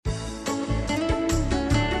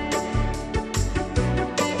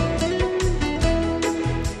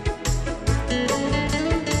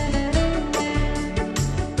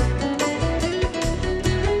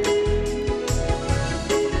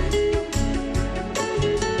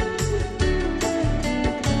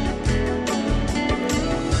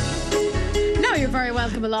very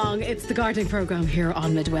welcome along. It's the gardening programme here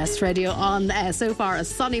on Midwest Radio on so far a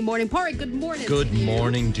sunny morning. Porrick, good morning. Good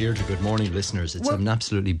morning, Deirdre. Good morning, listeners. It's an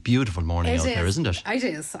absolutely beautiful morning out there, isn't it? It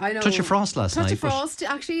is. I know. Touch of frost last night. Touch of frost.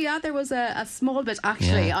 Actually, yeah, there was a small bit.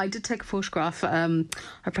 Actually, Yeah. I did take a photograph.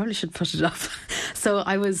 I probably should put it up. So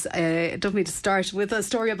I was, don't mean to start with a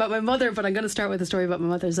story about my mother, but I'm going to start with a story about my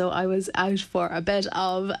mother. So I was out for a bit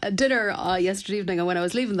of dinner yesterday evening, and when I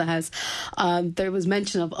was leaving the house, there was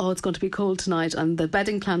mention of, it's going to be cold tonight, and the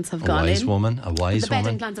bedding plants have gone in. A wise woman. The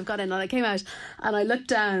bedding plants have gone in, and I came out and I looked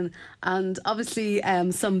down, and obviously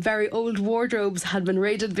some very old wardrobes had been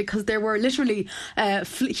raided because there were literally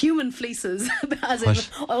human fleeces, as in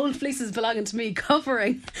old fleeces belonging to me,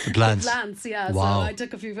 covering the plants. Yeah, wow. So I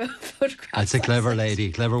took a few photographs. That's a clever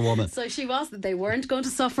lady, clever woman. So she was that they weren't going to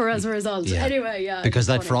suffer as a result. Yeah. Anyway, yeah. Because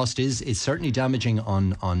that frost is certainly damaging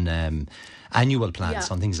on annual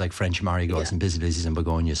plants, on things like French marigolds and busy lizzies and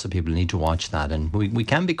begonias, so people need to watch that. And we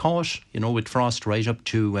can be caught, with frost right up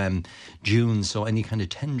to June, so any kind of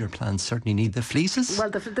tender plants certainly need the fleeces. Well,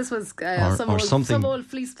 this was some old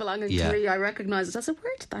fleece belonging to me. I recognised it. I said,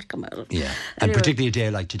 where did that come out of? Yeah, anyway. And particularly a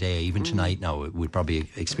day like today, even tonight now, we'd probably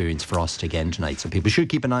experience frost again tonight, so people should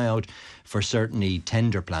keep an eye out for certainly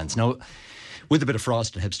tender plants. Now, with a bit of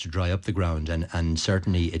frost, it helps to dry up the ground, and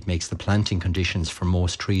certainly it makes the planting conditions for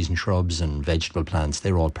most trees and shrubs and vegetable plants,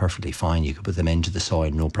 they're all perfectly fine. You could put them into the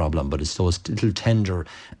soil, no problem. But it's those little tender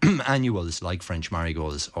annuals like French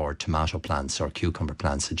marigolds or tomato plants or cucumber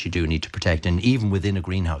plants that you do need to protect. And even within a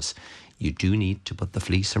greenhouse, you do need to put the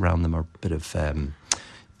fleece around them or a bit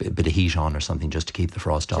of heat on or something just to keep the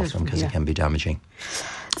frost off them, because it can be damaging.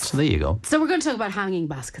 So there you go. So we're going to talk about hanging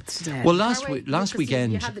baskets today. Well, last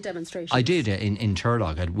weekend you had the demonstration. I did in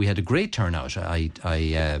Turlock. We had a great turnout. I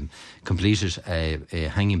completed a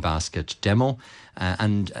hanging basket demo,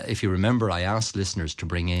 and if you remember, I asked listeners to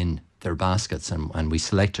bring in their baskets, and we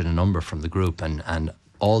selected a number from the group, and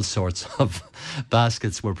all sorts of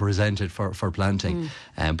baskets were presented for planting.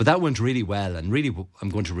 But that went really well, and really I'm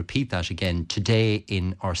going to repeat that again today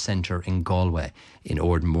in our centre in Galway, in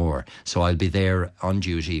Ordenmore. So I'll be there on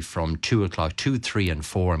duty from 2 o'clock, 2, 3 and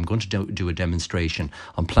 4. I'm going to do a demonstration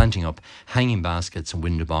on planting up hanging baskets and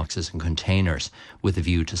window boxes and containers with a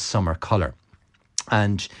view to summer colour.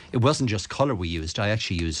 And it wasn't just colour we used. I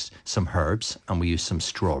actually used some herbs, and we used some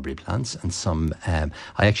strawberry plants and some.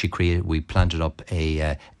 We planted up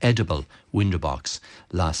a edible window box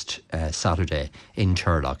last Saturday in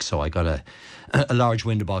Turlock. So I got a large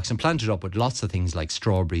window box and planted up with lots of things like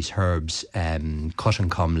strawberries, herbs, cut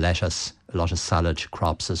and come lettuce, a lot of salad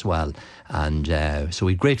crops as well. And so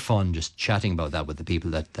we had great fun just chatting about that with the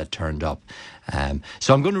people that turned up.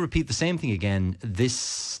 So I'm going to repeat the same thing again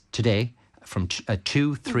today, from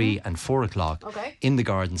 2, 3 and 4 o'clock in the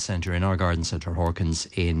garden centre, in our garden centre, Hawkins,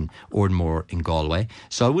 in Ordenmore in Galway.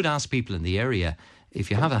 So I would ask people in the area,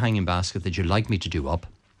 if you have a hanging basket that you'd like me to do up,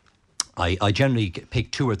 I generally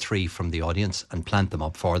pick 2 or 3 from the audience and plant them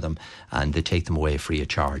up for them, and they take them away free of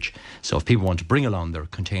charge. So if people want to bring along their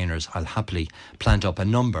containers, I'll happily plant up a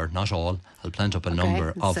number, not all, I'll plant up a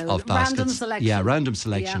number of baskets. Random selection. Yeah, random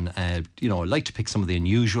selection. Yeah. I like to pick some of the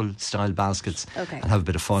unusual style baskets and have a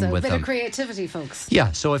bit of fun with them. A bit of creativity, folks.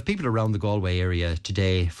 Yeah, so if people are around the Galway area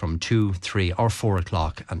today from 2, 3 or 4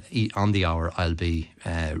 o'clock, and on the hour I'll be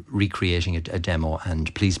recreating a demo,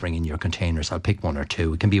 and please bring in your containers. I'll pick 1 or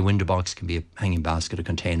 2. It can be a window box, it can be a hanging basket, a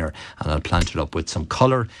container, and I'll plant it up with some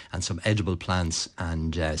colour and some edible plants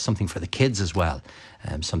and something for the kids as well.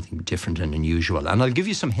 Something different and unusual. And I'll give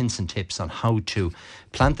you some hints and tips on how to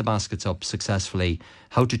plant the baskets up successfully,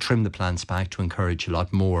 how to trim the plants back to encourage a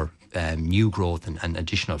lot more new growth and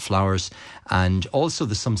additional flowers. And also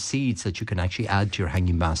there's some seeds that you can actually add to your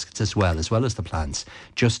hanging baskets as well as the plants,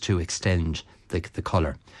 just to extend the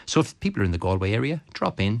colour. So if people are in the Galway area,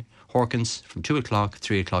 drop in Hawkins from 2 o'clock,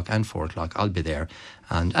 3 o'clock and 4 o'clock. I'll be there.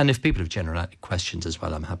 And if people have general questions as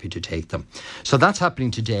well, I'm happy to take them. So that's happening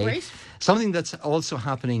today. Great. Something that's also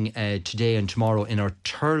happening today and tomorrow in our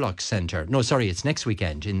Turlock Centre. No, sorry, it's next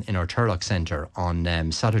weekend in our Turlock Centre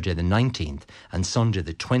on Saturday the 19th and Sunday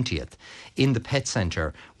the 20th. In the Pet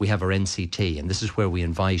Centre, we have our NCT, and this is where we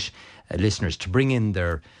invite listeners to bring in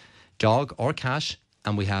their dog or cat.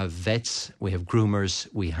 And we have vets, we have groomers,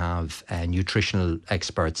 we have nutritional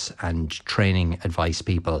experts and training advice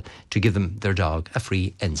people to give them their dog a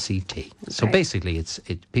free NCT. Okay. So basically,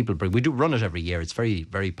 we do run it every year. It's very,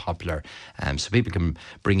 very popular. So people can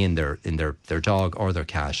bring in their dog or their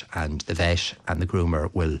cat, and the vet and the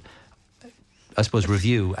groomer will I suppose,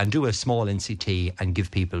 review and do a small NCT and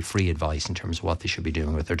give people free advice in terms of what they should be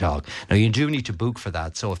doing with their dog. Now, you do need to book for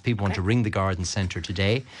that. So if people want to ring the garden centre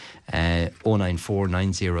today, 094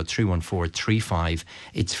 90 314 35,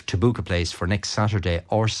 it's to book a place for next Saturday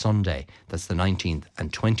or Sunday. That's the 19th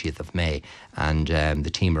and 20th of May. And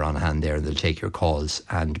the team are on hand there and they'll take your calls.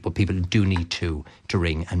 But people do need to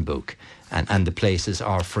ring and book. And the places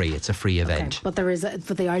are free. It's a free event. But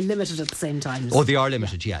they are limited at the same time. Oh, they are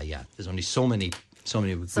limited. Yeah. There's only so many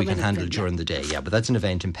we can handle during the day. Yeah, but that's an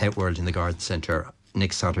event in Pet World in the Garden Centre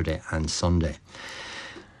next Saturday and Sunday.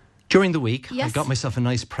 During the week, I got myself a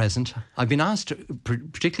nice present. I've been asked,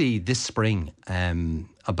 particularly this spring,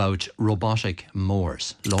 about robotic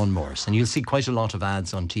mowers, lawn mowers. And you'll see quite a lot of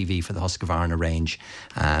ads on TV for the Husqvarna range.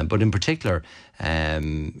 But in particular, a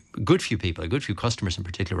good few customers in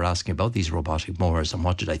particular were asking about these robotic mowers and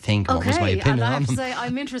what did I think, and what was my opinion on them. I have to say,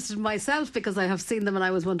 I'm interested myself because I have seen them and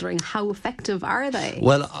I was wondering how effective are they?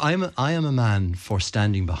 Well, I am a man for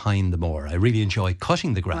standing behind the mower. I really enjoy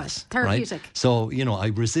cutting the grass. Right. Therapeutic. Right? So, I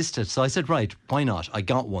resisted. So I said, right, why not? I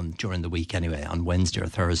got one during the week anyway, on Wednesday or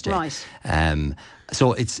Thursday. Right.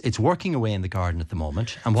 So it's working away in the garden at the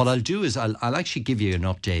moment. And what I'll do is I'll actually give you an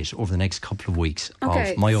update over the next couple of weeks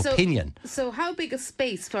of my opinion. So how big a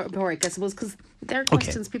space for it, I suppose, because there are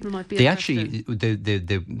questions people might be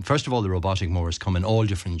First of all, the robotic mowers come in all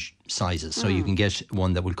different sizes. So you can get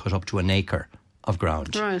one that will cut up to an acre of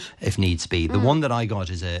ground, if needs be. The one that I got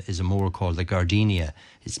is a mower called the Gardenia.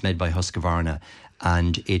 It's made by Husqvarna,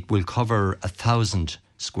 and it will cover 1,000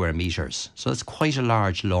 square metres. So that's quite a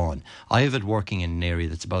large lawn. I have it working in an area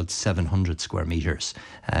that's about 700 square metres,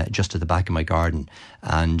 just at the back of my garden.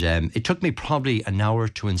 And it took me probably an hour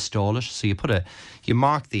to install it. So you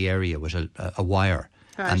mark the area with a wire,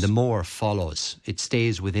 and the mower follows. It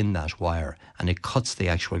stays within that wire, and it cuts the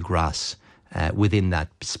actual grass within that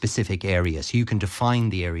specific area. So you can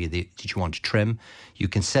define the area that you want to trim. You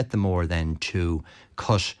can set the mower then to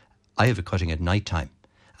cut. I have it cutting at night time,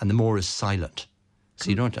 and the mower is silent. So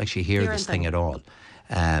you don't actually hear this thing at all.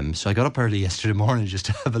 So I got up early yesterday morning just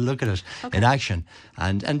to have a look at it in action.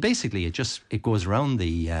 And basically it goes around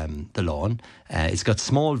the lawn. It's got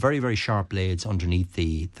small, very, very sharp blades underneath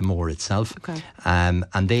the mower itself. Okay.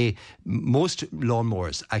 And most lawn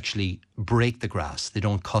mowers actually break the grass. They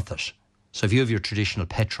don't cut it. So if you have your traditional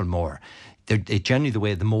petrol mower, generally the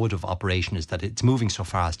way the mode of operation is that it's moving so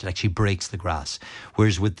fast it actually breaks the grass.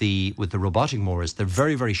 Whereas with the robotic mowers, they're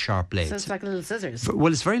very, very sharp blades. So it's like little scissors.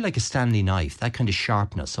 Well, it's very like a Stanley knife, that kind of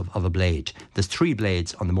sharpness of a blade. There's 3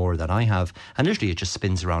 blades on the mower that I have, and literally it just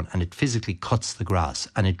spins around and it physically cuts the grass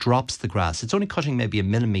and it drops the grass. It's only cutting maybe a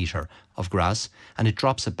millimetre of grass, and it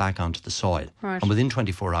drops it back onto the soil. Right. And within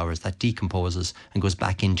 24 hours, that decomposes and goes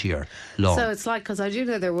back into your lawn. So it's like, because I do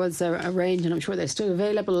know there was a range, and I'm sure they're still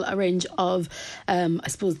available, a range of, I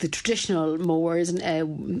suppose, the traditional mowers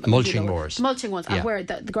and mulching mowers, mulching ones, where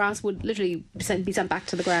the grass would literally be sent back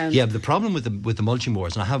to the ground. Yeah, but the problem with the mulching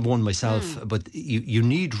mowers, and I have one myself, but you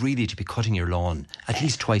need really to be cutting your lawn at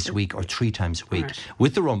least twice a week or 3 times a week. Right.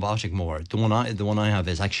 With the robotic mower, the one I have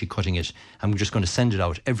is actually cutting it. I'm just going to send it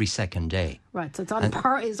out every second day. Right, so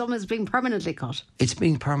it's almost being permanently cut. It's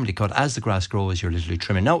being permanently cut. As the grass grows, you're literally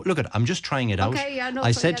trimming. Now, look, I'm just trying it out. Okay, yeah, no,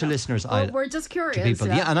 I said to listeners, we're just curious. To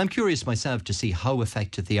people, and I'm curious myself to see how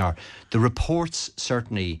effective they are. The reports,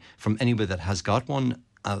 certainly, from anybody that has got one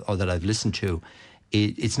or that I've listened to,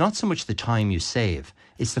 it's not so much the time you save,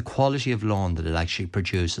 it's the quality of lawn that it actually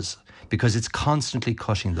produces. Because it's constantly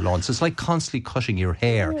cutting the lawn. So it's like constantly cutting your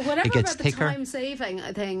hair. It gets thicker. The time-saving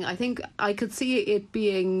thing, I think I could see it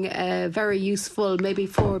being very useful maybe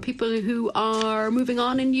for people who are moving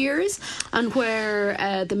on in years and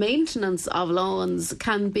where the maintenance of lawns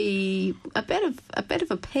can be a bit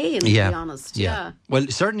of a pain, to be honest. Yeah. Well,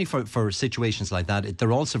 certainly for situations like that,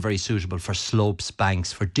 they're also very suitable for slopes,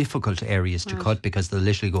 banks, for difficult areas to cut, because they'll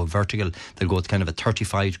literally go vertical. They'll go to kind of a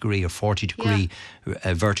 35 degree or 40 degree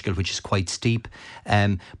vertical, which is quite steep.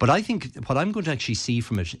 But I think what I'm going to actually see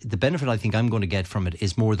from it, the benefit I think I'm going to get from it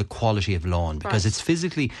is more the quality of lawn, because it's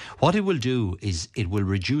physically, what it will do is it will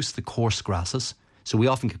reduce the coarse grasses. So we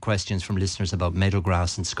often get questions from listeners about meadow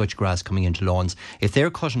grass and scotch grass coming into lawns. If they're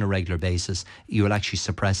cut on a regular basis, you will actually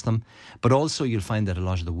suppress them. But also you'll find that a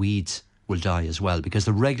lot of the weeds will die as well, because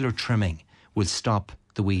the regular trimming will stop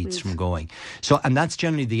the weeds from going. So, and that's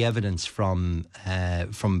generally the evidence from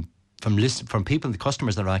people, the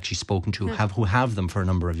customers that I've actually spoken to who have them for a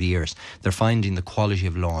number of years. They're finding the quality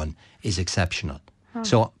of lawn is exceptional.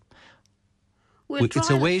 So It's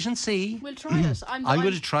a wait and see. We'll try it. I'm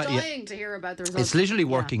going to try. Dying to hear about the results. It's literally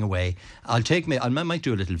working away. I might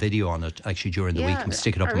do a little video on it actually during the week and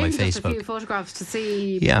stick it up on my Facebook. Just a few photographs to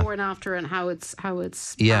see before and after and how it's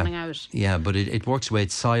panning out. Yeah, but it works away.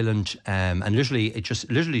 It's silent, and it just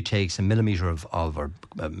literally takes a millimetre of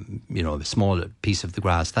a small piece of the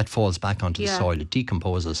grass that falls back onto the soil. It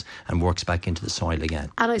decomposes and works back into the soil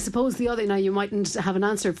again. And I suppose now you mightn't have an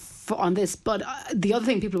answer on this, but the other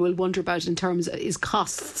thing people will wonder about in terms is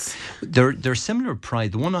costs. They're similar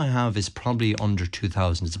price. The one I have is probably under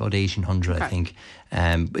 2,000. It's about 1,800, I think.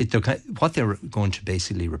 What they're going to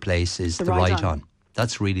basically replace is the Ride-On.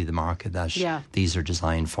 That's really the market that these are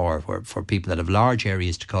designed for people that have large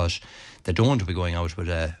areas to cut. They don't want to be going out with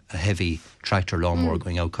a heavy tractor lawnmower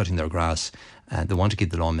going out cutting their grass. They want to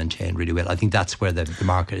keep the lawn maintained really well. I think that's where the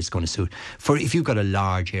market is going to suit. For if you've got a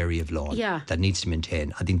large area of lawn that needs to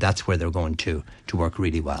maintain, I think that's where they're going to work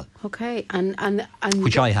really well. Okay, and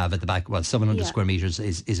which I have at the back. Well, 700 square meters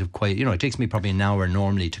is a quite. It takes me probably an hour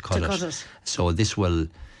normally to cut it. So this will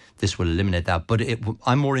eliminate that. But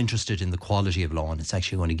I'm more interested in the quality of lawn it's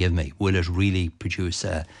actually going to give me. Will it really produce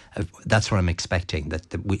that's what I'm expecting,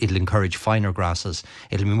 that it'll encourage finer grasses.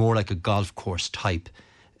 It'll be more like a golf course type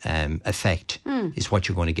effect is what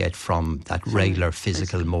you're going to get from that regular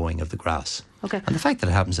physical mowing of the grass. Okay. And the fact that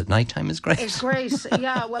it happens at night time is great. It's great.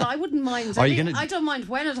 Yeah, well, I wouldn't mind. I don't mind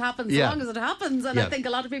when it happens, as long as it happens. And I think a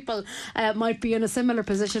lot of people might be in a similar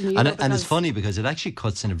position. And it's funny because it actually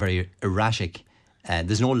cuts in a very erratic.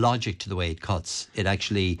 There's no logic to the way it cuts.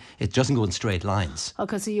 It doesn't go in straight lines.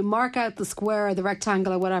 Okay, so you mark out the square, the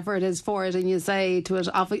rectangle, or whatever it is for it, and you say to it,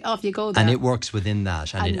 off you go there. And it works within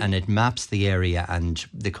that, and it maps the area, and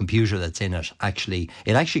the computer that's in it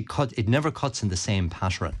it never cuts in the same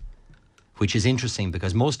pattern, which is interesting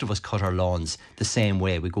because most of us cut our lawns the same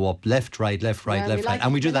way. We go up left, right,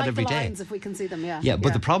 and we do that every day. If we can see them,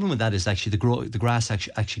 but the problem with that is actually the grass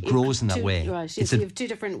actually grows in that way. Right, you have two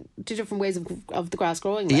different ways of the grass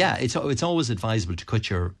growing. Then. Yeah, it's always advisable to cut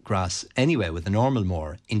your grass anyway with a normal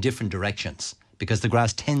mower in different directions, because the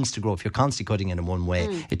grass tends to grow. If you're constantly cutting it in one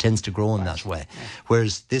way, it tends to grow in that way. Yeah.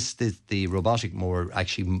 Whereas the robotic mower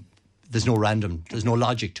actually. There's no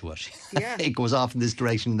logic to it. Yeah. It goes off in this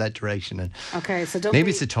direction, that direction. And so maybe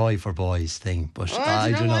it's a toy for boys thing, but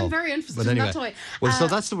I don't know. I'm very interested in that toy. Well, so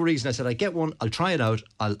that's the reason I said I get one. I'll try it out.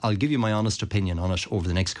 I'll give you my honest opinion on it over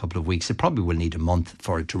the next couple of weeks. It probably will need a month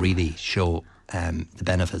for it to really show the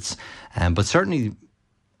benefits. But certainly,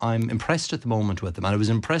 I'm impressed at the moment with them, and I was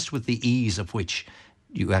impressed with the ease of which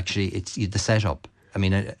it's the setup. I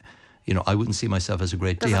mean. I wouldn't see myself as a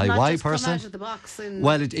great DIY person. Come out of the box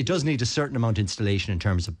well, it does need a certain amount of installation in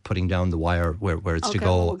terms of putting down the wire where it's to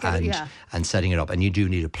go and setting it up. And you do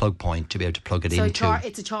need a plug point to be able to plug it into. So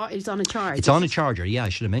it's on a charge. It's on a charger. Yeah, I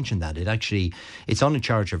should have mentioned that. It's on a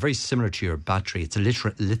charger, very similar to your battery. It's a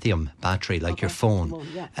lithium battery, like your phone.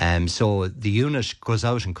 So the unit goes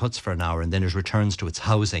out and cuts for an hour, and then it returns to its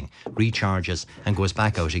housing, recharges, and goes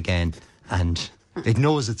back out again, and. It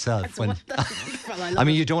knows itself.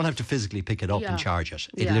 You don't have to physically pick it up and charge it.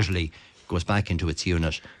 It literally goes back into its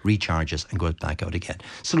unit, recharges, and goes back out again.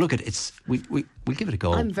 So look at we'll give it a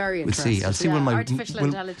go. I'm very interested. We'll see. I'll see when artificial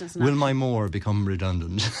intelligence. Will my mower become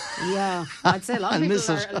redundant? Yeah, I'd say a lot of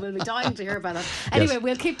people will be dying to hear about that. Anyway,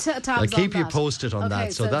 we'll keep tabs on that. I'll keep you posted on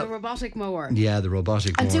that. So the robotic mower. Yeah, the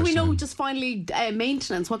robotic mower. And do we know just finally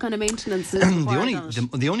maintenance? What kind of maintenance is required?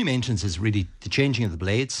 The only maintenance is really the changing of the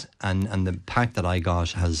blades, and the pack that I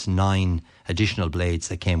got has 9 additional blades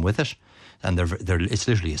that came with it. And it's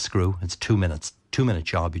literally a screw. It's 2 minutes. 2-minute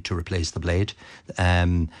job to replace the blade.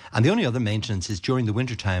 And the only other maintenance is during the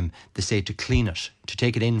winter time, they say to clean it, to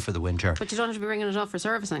take it in for the winter. But you don't have to be bringing it off for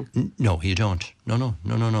servicing? No, you don't. No.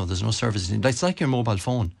 There's no servicing. It's like your mobile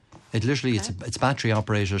phone. It literally, it's battery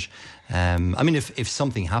operated. If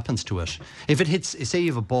something happens to it, if it hits, say you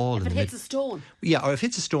have a ball. If it hits a stone. Yeah, or if it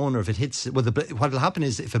hits a stone, or if it hits, what will happen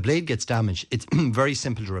is if a blade gets damaged, it's very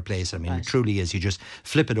simple to replace. It truly is. You just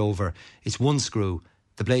flip it over. It's one screw.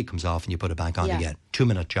 The blade comes off and you put it back on again.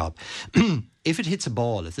 2-minute job. If it hits a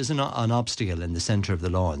ball, if there's an obstacle in the centre of the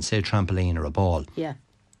lawn, say a trampoline or a ball,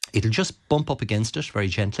 it'll just bump up against it very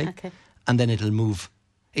gently, and then it'll move.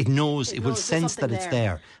 It knows, it will sense that it's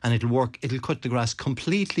there, and it'll work. It'll cut the grass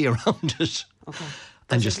completely around it. Okay.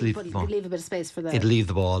 And just leave a bit of space for that. It'll leave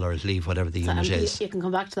the ball, or it'll leave whatever the unit is. You can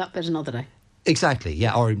come back to that bit another day. Exactly,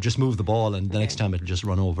 yeah, or just move the ball, and the next time it'll just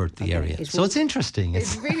run over the area. It's interesting.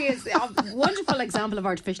 It really is a wonderful example of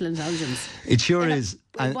artificial intelligence. It sure is.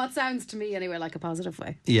 What sounds to me anyway like a positive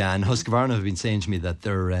way. Yeah, and Husqvarna have been saying to me that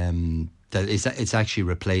It's actually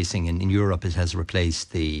replacing, in Europe it has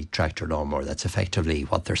replaced the tractor lawnmower. That's effectively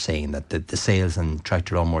what they're saying, that the sales in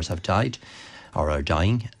tractor lawnmowers have died or are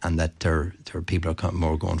dying, and that there people are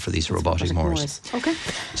more going for these robotic mowers. Okay.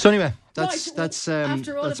 So anyway, that's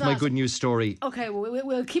my good news story. Okay, well,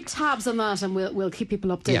 we'll keep tabs on that, and we'll keep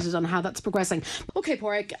people updated on how that's progressing. Okay,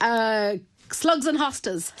 Pádraig, slugs and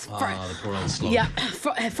hostas. The poor old slug. Yeah,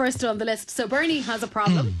 first on the list. So Bernie has a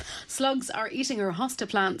problem. Slugs are eating her hosta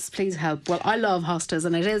plants. Please help. Well, I love hostas,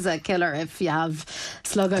 and it is a killer if you have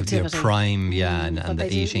slug activity. They're prime, and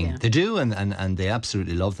the eating. Yeah. They do, and they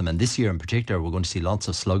absolutely love them. And this year in particular, we're going to see lots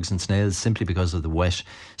of slugs and snails simply because of the wet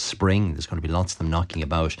spring. There's going to be lots of them knocking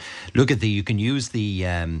about. Look at you can use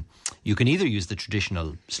the... you can either use the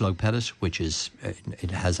traditional slug pellet, which is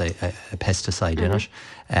it has a pesticide in it,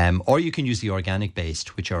 or you can use the organic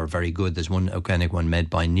based, which are very good. There's one organic one made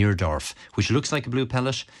by Neerdorf, which looks like a blue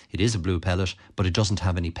pellet. It is a blue pellet, but it doesn't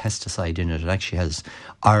have any pesticide in it. It actually has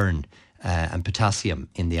iron and potassium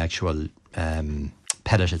in the actual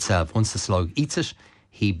pellet itself. Once the slug eats it,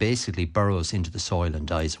 he basically burrows into the soil and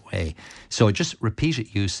dies away. So just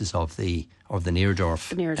repeated uses of the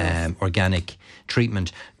Neerdorf, organic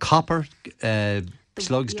treatment. Copper,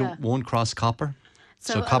 slugs won't cross copper.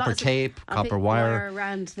 So copper tape, copper wire,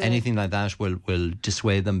 anything like that will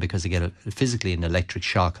dissuade them because they get physically an electric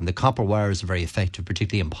shock. And the copper wire is very effective,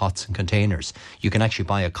 particularly in pots and containers. You can actually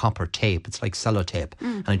buy a copper tape. It's like sellotape.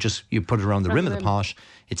 And you put it around the rim of the pot.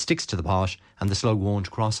 It sticks to the pot and the slug won't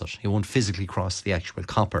cross it. It won't physically cross the actual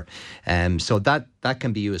copper. So that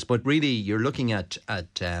can be used. But really, you're looking at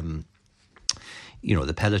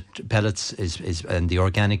the pellets is and the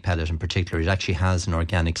organic pellet in particular, it actually has an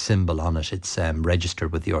organic symbol on it. It's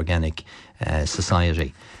registered with the Organic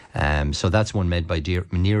Society. So that's one made by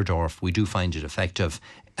Neerdorf. We do find it effective.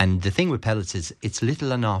 And the thing with pellets is it's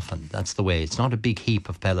little and often. That's the way. It's not a big heap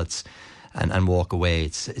of pellets and walk away.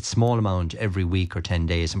 It's small amount every week or 10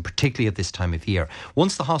 days, and particularly at this time of year.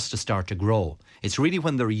 Once the hostas start to grow, it's really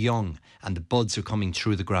when they're young and the buds are coming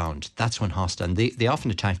through the ground. That's when hosta, and they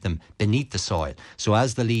often attack them beneath the soil. So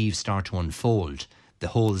as the leaves start to unfold, the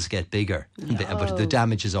holes get bigger, but the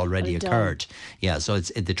damage has already occurred. Yeah, so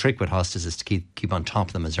the trick with hostas is to keep on top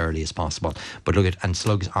of them as early as possible. But and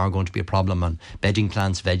slugs are going to be a problem on bedding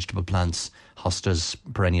plants, vegetable plants, hostas,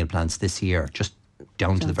 perennial plants this year, just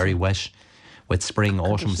down to the very wet spring,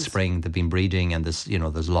 autumn, spring. They've been breeding, and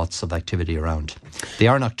there's lots of activity around. They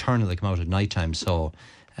are nocturnal; they come out at night time. So,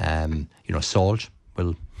 salt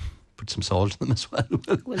will put some salt in them as well.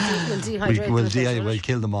 We'll dehydrate we'll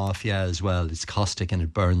kill them off, as well. It's caustic and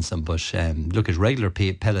it burns them. But look at regular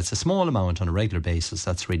pellets, a small amount on a regular basis.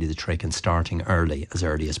 That's really the trick, and starting as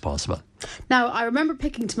early as possible. Now, I remember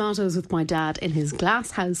picking tomatoes with my dad in his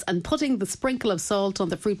glass house and putting the sprinkle of salt on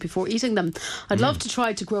the fruit before eating them. I'd love to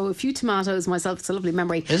try to grow a few tomatoes myself. It's a lovely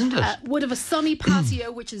memory. Isn't it? Would have a sunny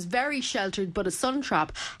patio, which is very sheltered, but a sun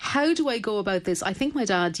trap. How do I go about this? I think my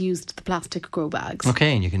dad used the plastic grow bags.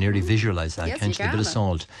 Okay, and you can nearly visualise that, yes, can't you? A bit of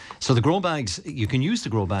salt. So the grow bags, you can use the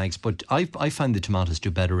grow bags, but I find the tomatoes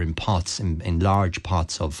do better in pots, in large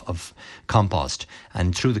pots of compost.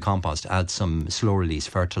 And through the compost, add some slow release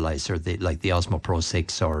fertiliser, like the Osmo Pro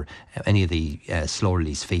 6 or any of the slow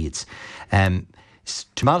release feeds.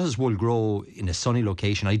 Tomatoes will grow in a sunny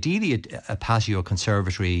location. Ideally, a patio,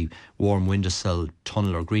 conservatory, warm windowsill,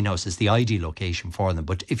 tunnel or greenhouse is the ideal location for them.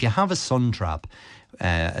 But if you have a sun trap,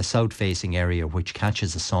 a south-facing area which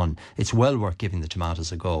catches the sun, it's well worth giving the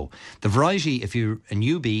tomatoes a go. The variety, if you're a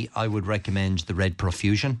newbie, I would recommend the Red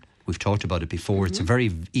Profusion. We've talked about it before. It's a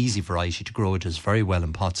very easy variety to grow. It does very well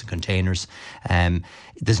in pots and containers.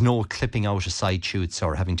 There's no clipping out of side shoots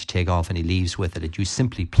or having to take off any leaves with it. You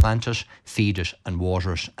simply plant it, feed it and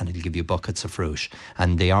water it, and it'll give you buckets of fruit.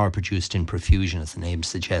 And they are produced in profusion, as the name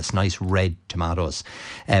suggests, nice red tomatoes.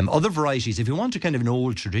 Other varieties, if you want a kind of an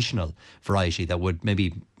old traditional variety that would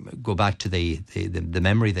maybe go back to the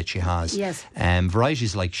memory that she has, yes.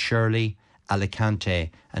 Varieties like Shirley,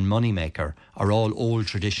 Alicante and Moneymaker are all old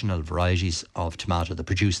traditional varieties of tomato that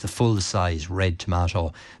produce the full-size red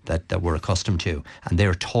tomato that we're accustomed to. And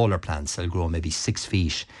they're taller plants. They'll grow maybe 6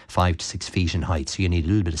 feet, 5 to 6 feet in height. So you need a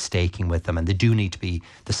little bit of staking with them. And they do need to be,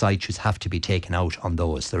 the side shoots have to be taken out on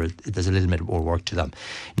those. There's a little bit more work to them.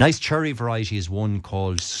 Nice cherry variety is one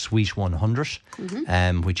called Sweet 100,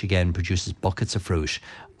 which again produces buckets of fruit.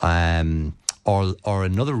 Or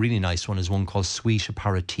another really nice one is one called Sweet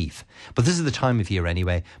Aperitif. But this is the time of year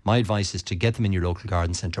anyway. My advice is to get them in your local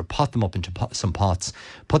garden centre, pot them up into some pots,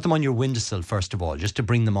 put them on your windowsill first of all, just to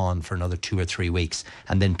bring them on for another 2 or 3 weeks,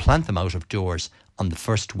 and then plant them out of doors on the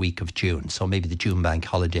first week of June. So maybe the June bank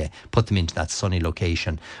holiday, put them into that sunny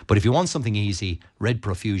location. But if you want something easy, Red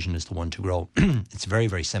Profusion is the one to grow. It's very,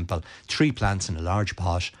 very simple. 3 plants in a large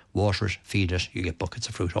pot, water it, feed it, you get buckets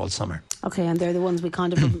of fruit all summer. Okay, and they're the ones we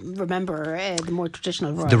kind of remember, the more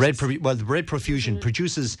traditional varieties. The Red Profusion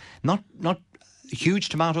produces not huge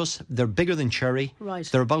tomatoes. They're bigger than cherry. Right.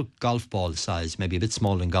 They're about golf ball size, maybe a bit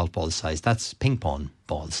smaller than golf ball size. That's ping pong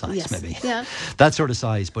ball size, yes. maybe. Yeah. That sort of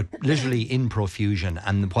size, but literally in profusion.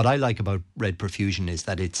 And what I like about Red Profusion is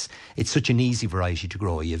that it's such an easy variety to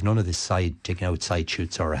grow. You have none of this taking out side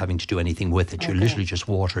shoots or having to do anything with it. You literally just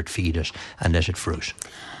water it, feed it, and let it fruit.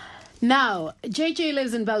 Now, JJ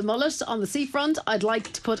lives in Belmullet on the seafront. I'd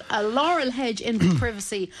like to put a laurel hedge in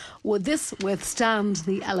privacy. Would this withstand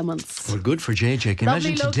the elements? Well, good for JJ. Can Lovely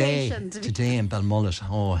imagine location today in Belmullet.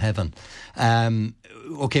 Oh, heaven.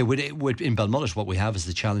 Okay, in Belmullet, what we have is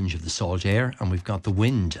the challenge of the salt air, and we've got the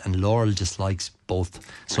wind, and Laurel dislikes both.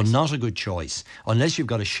 So not a good choice. Unless you've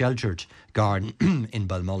got a sheltered garden in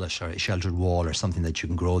Belmullet or a sheltered wall or something that you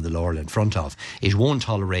can grow the laurel in front of. It won't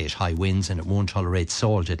tolerate high winds and it won't tolerate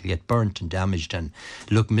salt. It'll get burnt and damaged and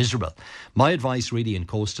look miserable. My advice really in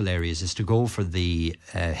coastal areas is to go for the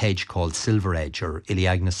hedge called Silver Edge or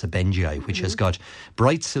Elaeagnus abengii, which has got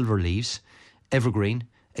bright silver leaves, evergreen,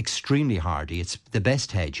 extremely hardy. It's the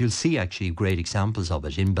best hedge. You'll see actually great examples of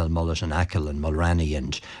it in Belmullet and Achill and Mulranny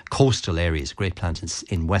and coastal areas. Great plant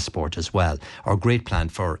in Westport as well, or great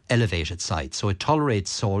plant for elevated sites. So it tolerates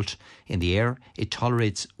salt in the air, it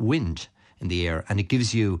tolerates wind in the air, and it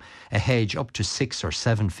gives you a hedge up to 6 or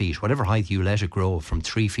 7 feet, whatever height you let it grow, from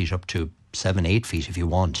 3 feet up to 7-8 feet if you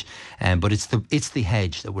want. But it's the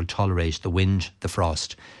hedge that will tolerate the wind, the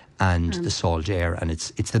frost, and the salt air, and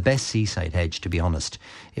it's the best seaside hedge, to be honest,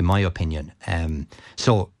 in my opinion.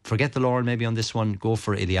 So forget the laurel maybe on this one. Go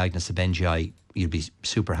for Elaeagnus abengii. You'll be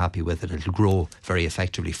super happy with it. It'll grow very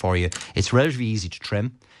effectively for you. It's relatively easy to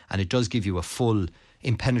trim, and it does give you a full,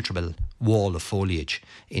 impenetrable wall of foliage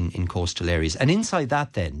in coastal areas. And inside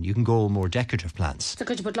that, then you can go more decorative plants. So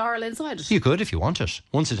could you put laurel inside it? You could if you want it.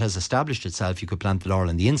 Once it has established itself, you could plant the laurel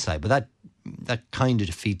on the inside, but that kind of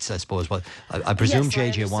defeats, I suppose. Well, I presume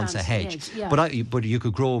JJ wants a hedge, yeah. but you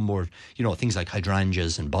could grow more, things like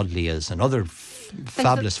hydrangeas and buddleias and other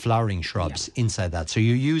fabulous flowering shrubs inside that. So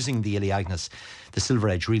you're using the Elaeagnus, the Silver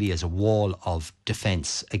Edge, really as a wall of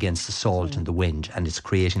defence against the salt and the wind, and it's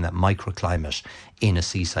creating that microclimate in a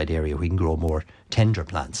seaside area where you can grow more tender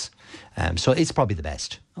plants. So it's probably the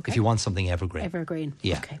best if you want something evergreen. Evergreen.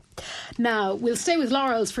 Yeah. Okay. Now, we'll stay with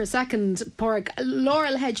laurels for a second, Pádraig.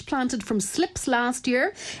 Laurel hedge planted from slips last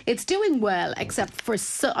year. It's doing well, except for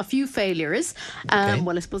a few failures.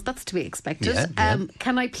 Well, I suppose that's to be expected. Yeah.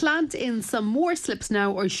 Can I plant in some more slips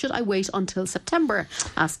now, or should I wait until September,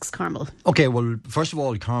 asks Carmel. Okay, well, first of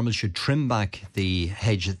all, Carmel should trim back the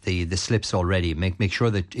hedge, the slips already. Make sure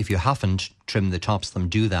that if you haven't trimmed the tops of them,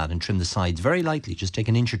 do that, and trim the sides very lightly. Just take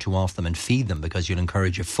an inch or two off them and feed them, because you'll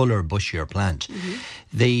encourage a fuller, bushier plant.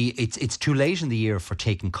 It's too late in the year for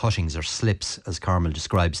taking cuttings or slips, as Carmel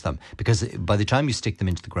describes them, because by the time you stick them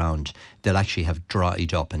into the ground, they'll actually have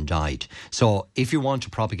dried up and died. So if you want to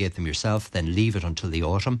propagate them yourself, then leave it until the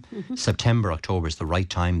autumn. September, October is the right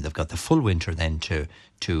time. They've got the full winter then to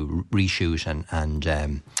reshoot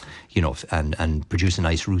and produce a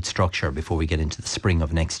nice root structure before we get into the spring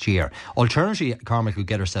of next year. Alternatively, Carmel could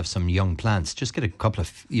get herself some young plants. Just get a couple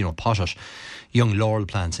of potted young laurel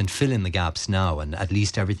plants and fill in the gaps now, and at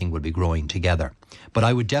least everything will be growing together. But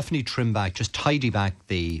I would definitely trim back, just tidy back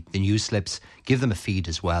the new slips, give them a feed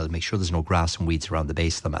as well, make sure there's no grass and weeds around the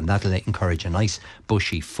base of them, and that'll encourage a nice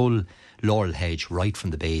bushy full laurel hedge right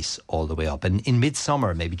from the base all the way up. And in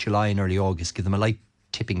midsummer, maybe July and early August, give them a light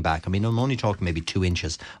tipping back. I mean, I'm only talking maybe 2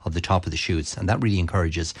 inches of the top of the shoots, and that really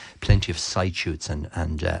encourages plenty of side shoots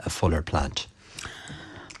and a fuller plant.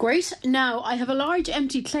 Great. Now, I have a large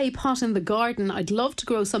empty clay pot in the garden. I'd love to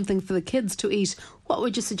grow something for the kids to eat. What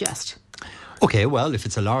would you suggest? Okay, well, if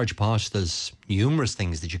it's a large pot, there's numerous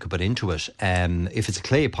things that you could put into it. If it's a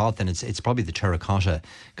clay pot, then it's probably the terracotta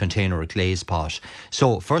container or glaze pot.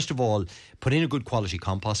 So first of all, put in a good quality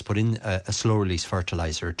compost, put in a slow release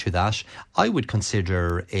fertiliser to that. I would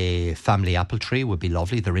consider a family apple tree would be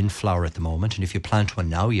lovely. They're in flower at the moment, and if you plant one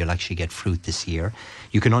now, you'll actually get fruit this year.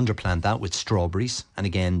 You can underplant that with strawberries, and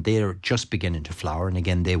again, they're just beginning to flower, and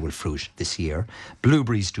again, they will fruit this year.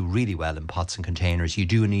 Blueberries do really well in pots and containers. You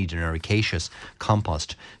do need an ericaceous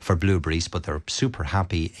compost for blueberries, but they're super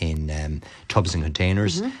happy in tubs and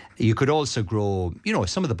containers. You could also grow,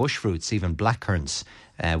 some of the bush fruits, even blackcurrants,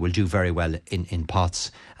 will do very well in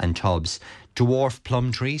pots and tubs. Dwarf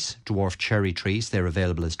plum trees, dwarf cherry trees, they're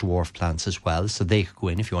available as dwarf plants as well. So they could go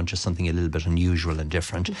in if you want just something a little bit unusual and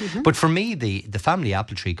different. But for me, the family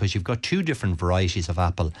apple tree, because you've got two different varieties of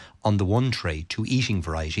apple on the one tray, two eating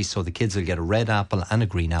varieties. So the kids will get a red apple and a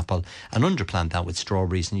green apple and underplant that with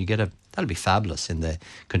strawberries, and you get that'll be fabulous in the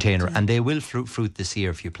container. And they will fruit this year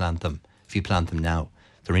if you plant them now.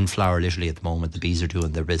 They're in flower literally at the moment. The bees are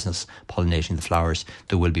doing their business, pollinating the flowers.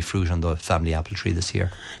 There will be fruit on the family apple tree this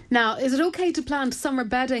year. Now, is it okay to plant summer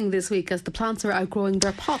bedding this week as the plants are outgrowing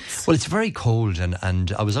their pots? Well, it's very cold,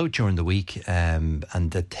 and I was out during the week, and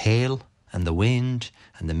the hail and the wind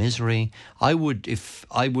and the misery. I would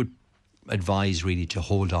advise really to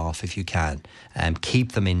hold off if you can and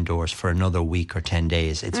keep them indoors for another week or 10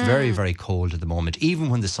 days. It's very, very cold at the moment. Even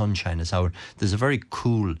when the sunshine is out, there's a very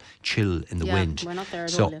cool chill in the wind. We're not there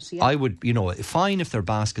at so all yet, yeah. I would, fine if they're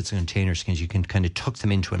baskets and container skins, you can kind of tuck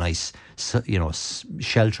them into a nice,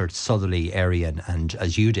 sheltered southerly area and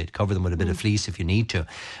as you did, cover them with a bit of fleece if you need to.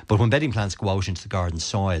 But when bedding plants go out into the garden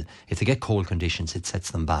soil, if they get cold conditions, it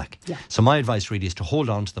sets them back. Yeah. So my advice really is to hold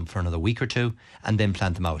on to them for another week or two and then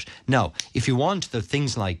plant them out. Now, if you want the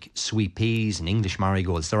things like sweet peas and English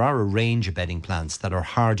marigolds, there are a range of bedding plants that are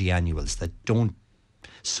hardy annuals that don't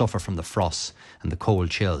suffer from the frosts and the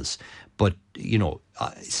cold chills. But,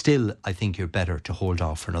 still, I think you're better to hold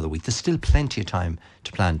off for another week. There's still plenty of time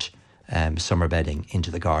to plant summer bedding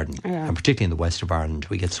into the garden. Yeah. And particularly in the west of Ireland,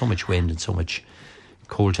 we get so much wind and so much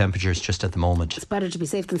cold temperatures just at the moment. It's better to be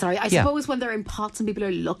safe than sorry. I suppose when they're in pots and people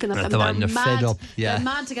are looking at them, they're fed up. Yeah. They're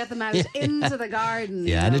mad to get them out into the garden.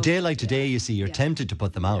 Yeah, and a day like today, you see, you're tempted to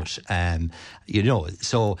put them out.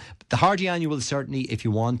 So the hardy annuals, certainly, if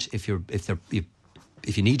you want, if you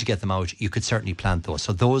need to get them out, you could certainly plant those.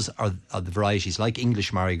 So those are the varieties like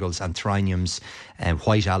English marigolds, anthriniums, and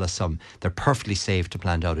white alyssum. They're perfectly safe to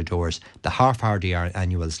plant out of doors. The half-hardy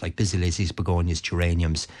annuals like basilices, begonias,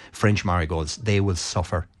 geraniums, French marigolds, they will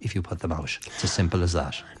suffer if you put them out. It's as simple as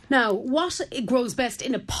that. Now, what grows best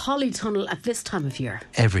in a polytunnel at this time of year?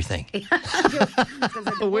 Everything.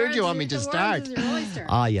 Where do you want me to start?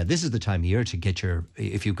 This is the time of year to get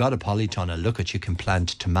if you've got a polytunnel, you can plant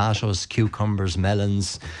tomatoes, cucumbers,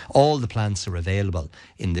 melons. All the plants are available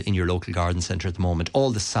in your local garden centre at the moment.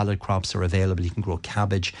 All the salad crops are available. You can grow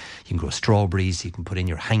cabbage, you can grow strawberries, you can put in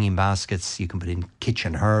your hanging baskets, you can put in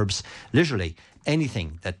kitchen herbs. Literally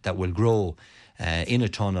anything that will grow in a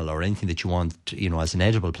tunnel or anything that you want, as an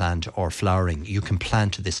edible plant or flowering, you can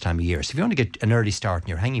plant at this time of year. So if you want to get an early start in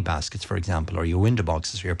your hanging baskets, for example, or your window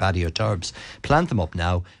boxes or your patio tubs, plant them up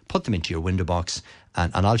now, put them into your window box,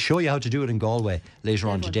 and I'll show you how to do it in Galway later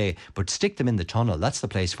on today. But stick them in the tunnel. That's the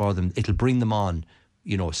place for them. It'll bring them on,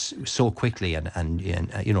 so quickly, and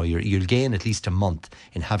you'll gain at least a month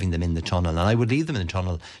in having them in the tunnel. And I would leave them in the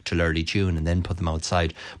tunnel till early June and then put them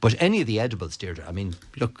outside. But any of the edibles, Deirdre, I mean,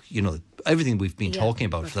 look, everything we've been talking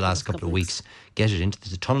about for the last couple of weeks, get it into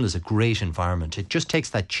the tunnel. Is a great environment. It just takes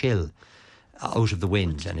that chill out of the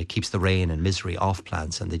wind and it keeps the rain and misery off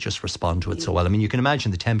plants, and they just respond to it so well. I mean, you can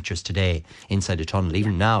imagine the temperatures today inside a tunnel.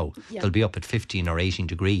 Even now, they'll be up at 15 or 18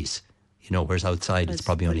 degrees. Whereas outside it's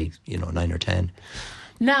probably only 9 or 10.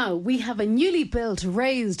 Now, we have a newly built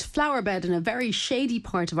raised flower bed in a very shady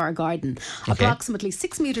part of our garden, approximately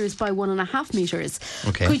 6 metres by 1.5 metres.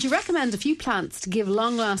 Okay. Could you recommend a few plants to give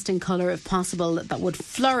long-lasting colour, if possible, that would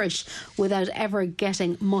flourish without ever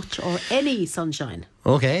getting much or any sunshine?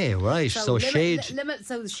 Okay, right. So shade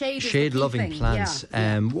loving thing. plants.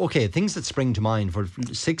 Okay, things that spring to mind for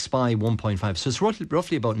 6 by 1.5. So it's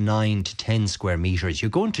roughly about 9 to 10 square metres.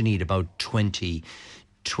 You're going to need about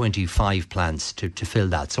 25 plants to fill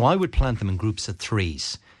that. So I would plant them in groups of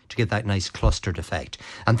 3s to get that nice clustered effect.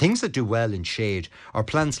 And things that do well in shade are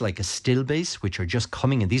plants like astilbes, which are just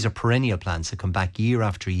coming in. These are perennial plants that come back year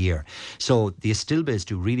after year. So the astilbes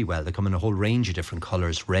do really well. They come in a whole range of different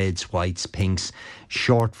colours, reds, whites, pinks,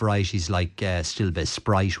 short varieties like astilbes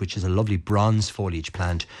Sprite, which is a lovely bronze foliage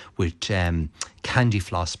plant with candy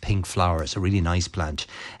floss pink flowers, a really nice plant.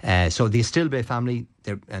 So the astilbe family,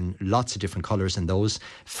 and lots of different colours in those.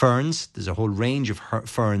 Ferns, there's a whole range of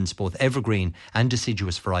ferns, both evergreen and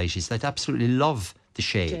deciduous varieties that absolutely love the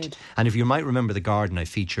shade. And if you might remember the garden I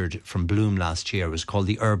featured from Bloom last year, it was called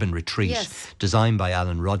the Urban Retreat, designed by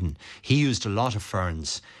Alan Rudden. He used a lot of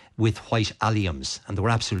ferns with white alliums, and they were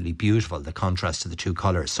absolutely beautiful, the contrast to the two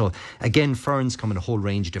colours. So again, ferns come in a whole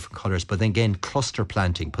range of different colours, but then again, cluster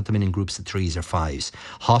planting, put them in groups of 3s or 5s.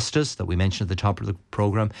 Hostas, that we mentioned at the top of the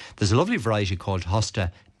programme, there's a lovely variety called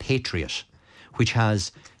Hosta Patriot, which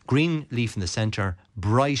has green leaf in the centre,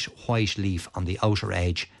 bright white leaf on the outer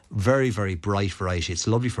edge. Very, very bright variety. It's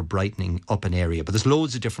lovely for brightening up an area. But there's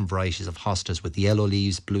loads of different varieties of hostas with yellow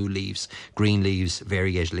leaves, blue leaves, green leaves,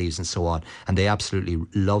 variegated leaves and so on. And they absolutely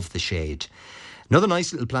love the shade. Another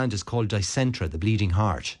nice little plant is called Dicentra, the bleeding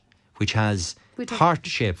heart, which has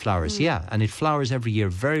heart-shaped flowers. Yeah, and it flowers every year.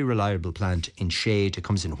 Very reliable plant in shade. It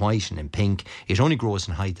comes in white and in pink. It only grows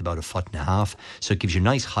in height about 1.5 foot, so it gives you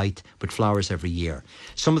nice height, but flowers every year.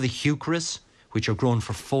 Some of the heucheras, which are grown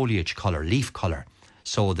for foliage colour, leaf colour.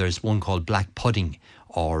 So there's one called Black Pudding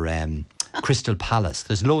or Crystal Palace.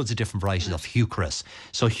 There's loads of different varieties of heucheras.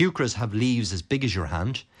 So heucheras have leaves as big as your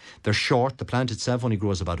hand. They're short. The plant itself only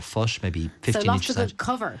grows about 1 foot, maybe 15 so inches. So lots of good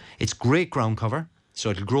cover. It's great ground cover. So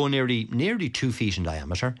it'll grow nearly 2 feet in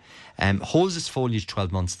diameter. Holds its foliage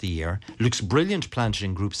 12 months of the year. Looks brilliant planted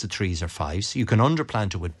in groups of 3s or 5s. You can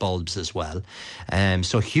underplant it with bulbs as well.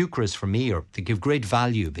 So heucheras for me they give great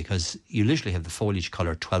value because you literally have the foliage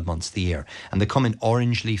colour 12 months of the year. And they come in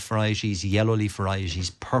orange leaf varieties, yellow leaf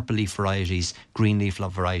varieties, purple leaf varieties, green leaf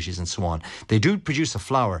varieties and so on. They do produce a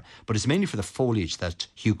flower, but it's mainly for the foliage that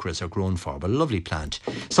heucheras are grown for. But a lovely plant.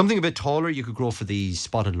 Something a bit taller you could grow for the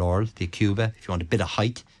spotted laurel, the Cuba, if you want a bit of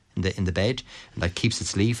height in the bed, and that keeps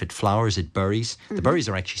its leaf. It flowers, it berries. The berries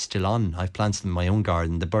are actually still on. I've planted them in my own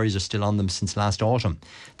garden. The berries are still on them since last autumn.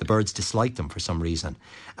 The birds dislike them for some reason.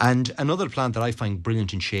 And another plant that I find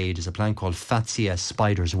brilliant in shade is a plant called Fatsia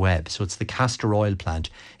spider's web. So it's the castor oil plant.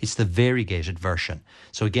 It's the variegated version.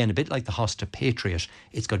 So again, a bit like the Hosta Patriot,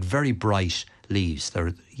 it's got very bright leaves.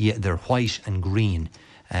 They're white and green.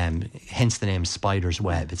 Hence the name spider's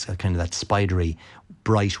web. It's got kind of that spidery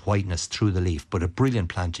bright whiteness through the leaf, but a brilliant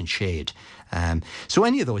plant in shade. So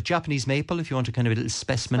any of those, Japanese maple, if you want a kind of a little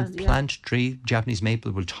specimen plant tree, Japanese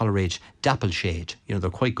maple will tolerate dapple shade. They're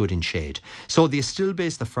quite good in shade. So the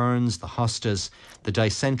astilbes, the ferns, the hostas, the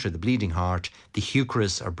dicentra, the bleeding heart, the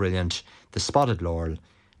heucheras are brilliant, the spotted laurel,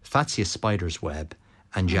 Fatsia spider's web,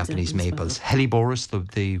 and Japanese maples. Helleborus,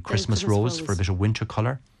 the Christmas rose for a bit of winter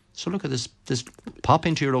colour. So look at this. Pop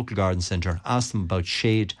into your local garden centre, ask them about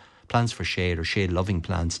shade, plants for shade or shade-loving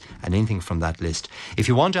plants, and anything from that list. If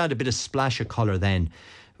you want to add a bit of splash of colour then,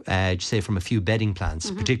 say from a few bedding plants,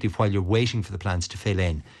 particularly while you're waiting for the plants to fill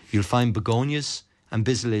in, you'll find begonias and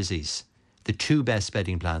basilises, the 2 best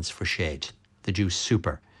bedding plants for shade. They do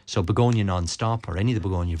super. So begonia non-stop or any of the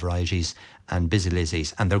begonia varieties and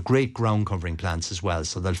basilises, and they're great ground covering plants as well.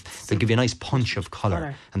 So they'll give you a nice punch of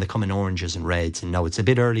colour, and they come in oranges and reds. And now it's a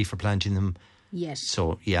bit early for planting them. Yes.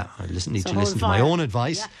 So yeah, I need to listen to my own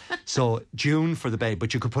advice. Yeah. So June for the bed,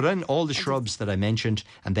 but you could put in all the shrubs that I mentioned,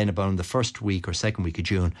 and then about in the first week or second week of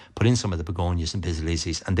June, put in some of the begonias and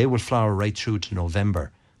basilises, and they will flower right through to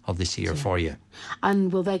November of this year for you.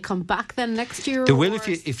 And will they come back then next year? They will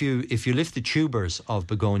if you lift the tubers of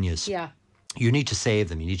begonias. Yeah. You need to save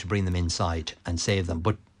them. You need to bring them inside and save them.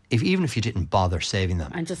 But even if you didn't bother saving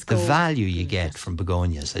them, the value you get from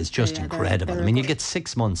begonias is just incredible. I mean, you get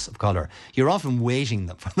 6 months of colour. You're often waiting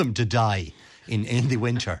for them to die in the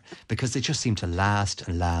winter because they just seem to last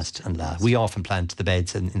and last and last. We often plant the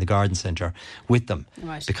beds in the garden centre with them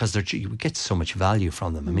because you get so much value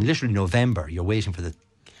from them. I mean, literally November, you're waiting for them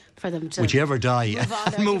to would you ever die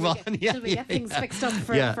move on till we get things fixed up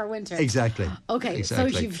for winter. Exactly. Okay, so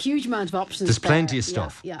you've a huge amount of options. There's plenty of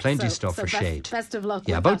stuff. Plenty of stuff for shade. Best of luck.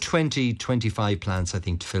 Yeah, about 20-25 plants I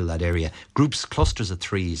think to fill that area. Clusters of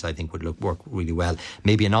 3s I think would work really well.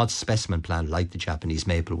 Maybe an odd specimen plant like the Japanese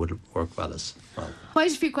maple would work well as well.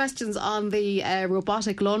 Quite a few questions on the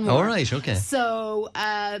robotic lawnmower. All right, okay. So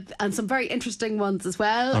and some very interesting ones as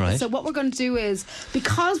well. All right. So what we're going to do is,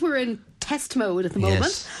 because we're in test mode at the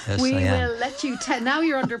moment, we will let you now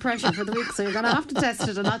you're under pressure for the week, so you're going to have to test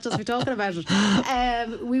it and not just be talking about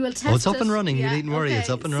it. We will test it. It's up and running. You needn't worry,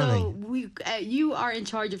 it's up and running. So you are in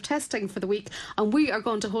charge of testing for the week, and we are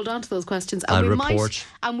going to hold on to those questions, and I'll report.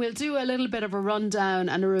 And we'll do a little bit of a rundown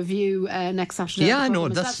and a review next Saturday. Yeah, I know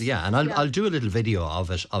and I'll do a little video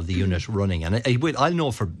of it, of the unit running, and I'll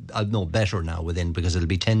know better now because it'll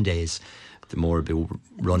be 10 days the more it'll be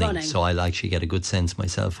running. So I'll actually get a good sense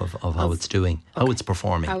myself of how it's doing, how it's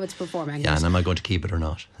performing. Yeah, and am I going to keep it or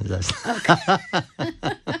not?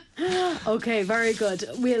 Okay, very good.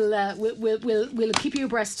 We'll keep you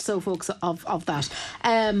abreast, so folks, of that.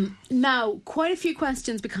 Now, quite a few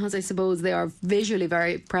questions, because I suppose they are visually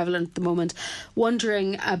very prevalent at the moment,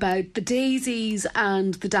 wondering about the daisies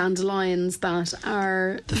and the dandelions that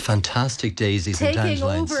are the fantastic daisies and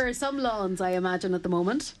dandelions taking over some lawns, I imagine, at the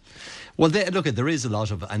moment. Well, there is a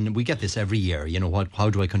lot of, and we get this every year, how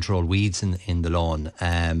do I control weeds in the lawn?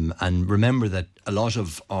 And remember that a lot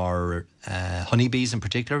of our honeybees in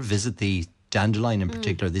particular visit the dandelion in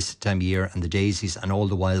particular this time of year, and the daisies and all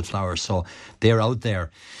the wildflowers. So they're out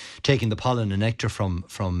there taking the pollen and nectar from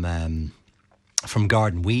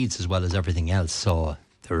garden weeds as well as everything else. So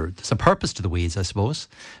there's a purpose to the weeds, I suppose.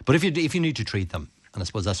 But if you need to treat them, and I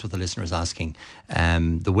suppose that's what the listener is asking,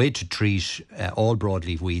 the way to treat all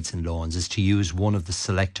broadleaf weeds in lawns is to use one of the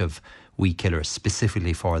selective weed killers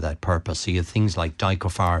specifically for that purpose. So you have things like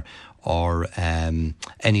Dicofar or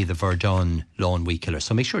any of the Verdun lawn weed killers.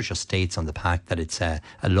 So make sure it just states on the pack that it's a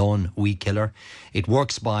lawn weed killer. It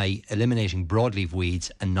works by eliminating broadleaf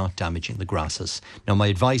weeds and not damaging the grasses. Now, my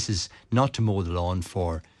advice is not to mow the lawn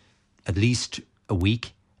for at least a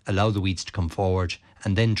week, allow the weeds to come forward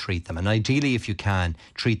and then treat them. And ideally, if you can,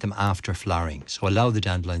 treat them after flowering. So allow the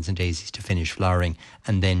dandelions and daisies to finish flowering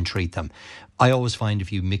and then treat them. I always find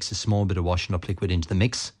if you mix a small bit of washing up liquid into the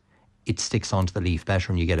mix, it sticks onto the leaf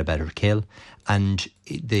better and you get a better kill. And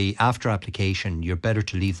the after application, you're better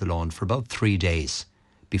to leave the lawn for about 3 days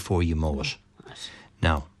before you mow it.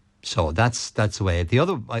 Now, so that's the way. The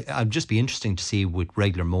other, I'd just be interesting to see with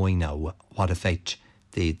regular mowing now what effect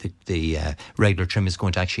the regular trim is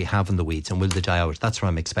going to actually have on the weeds, and will they die out? That's what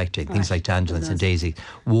I'm expecting. Right. Things like dandelions and daisy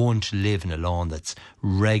won't live in a lawn that's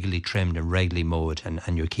regularly trimmed and regularly mowed,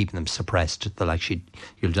 and you're keeping them suppressed.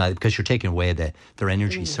 You'll die because you're taking away their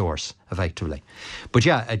energy source effectively. But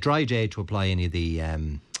yeah, a dry day to apply any of the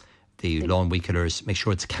lawn weed killers. Make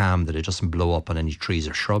sure it's calm, that it doesn't blow up on any trees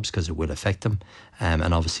or shrubs because it will affect them,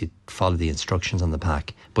 and obviously follow the instructions on the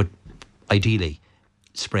pack. But ideally,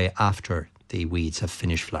 spray after the weeds have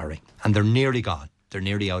finished flowering, and they're nearly gone. They're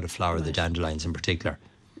nearly out of flower, the dandelions in particular.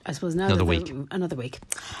 I suppose now another week.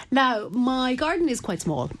 Now, my garden is quite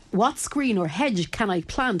small. What screen or hedge can I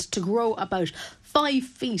plant to grow about 5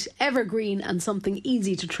 feet, evergreen, and something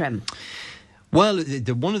easy to trim? Well,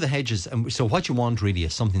 one of the hedges, so what you want really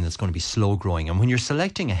is something that's going to be slow growing. And when you're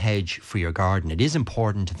selecting a hedge for your garden, it is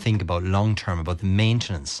important to think about long term, about the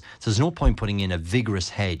maintenance. So there's no point putting in a vigorous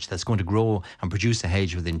hedge that's going to grow and produce a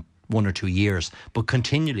hedge within 1 or 2 years, but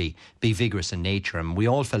continually be vigorous in nature. And we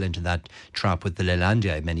all fell into that trap with the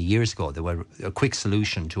Lelandia many years ago. They were a quick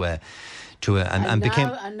solution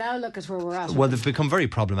and now look at where we're at. Well, they've become very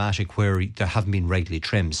problematic where they haven't been regularly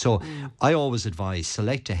trimmed. So I always advise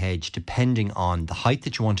select a hedge depending on the height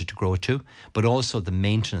that you want it to grow to, but also the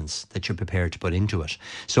maintenance that you're prepared to put into it.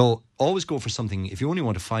 So always go for something, if you only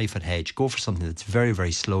want a 5-foot hedge, go for something that's very,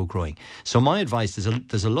 very slow growing. So my advice,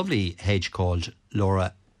 there's a lovely hedge called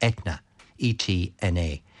Laura Etna,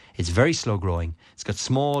 E-T-N-A. It's very slow growing. It's got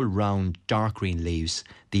small, round, dark green leaves.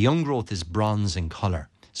 The young growth is bronze in colour.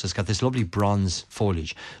 So it's got this lovely bronze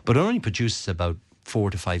foliage, but it only produces about 4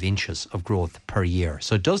 to 5 inches of growth per year.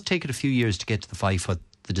 So it does take it a few years to get to the 5 foot,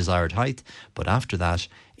 the desired height, but after that,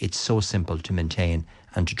 it's so simple to maintain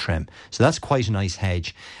and to trim. So that's quite a nice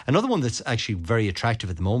hedge. Another one that's actually very attractive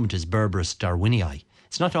at the moment is Berberis darwinii.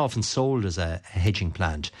 It's not often sold as a hedging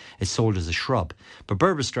plant. It's sold as a shrub. But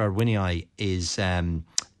Berberis darwinii is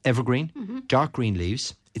evergreen, dark green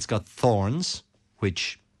leaves. It's got thorns,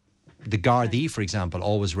 which the Gardaí, for example,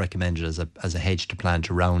 always recommended as a hedge to plant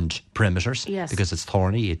around perimeters, because it's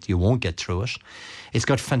thorny. You won't get through it. It's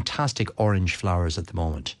got fantastic orange flowers at the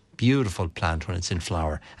moment. Beautiful plant when it's in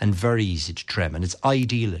flower and very easy to trim. And it's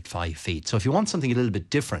ideal at 5 feet. So if you want something a little bit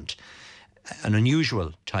different, an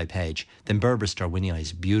unusual type hedge, then Berberis darwinii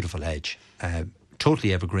is a beautiful hedge.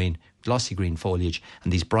 Totally evergreen, glossy green foliage,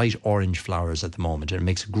 and these bright orange flowers at the moment. And it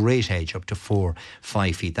makes a great hedge up to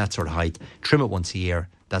 4-5 feet, that sort of height. Trim it once a year.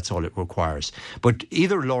 That's all it requires. But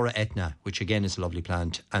either Laura Etna, which again is a lovely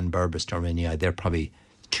plant, and Berberis darwinii, they're probably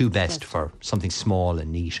two best for something small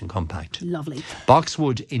and neat and compact. Lovely.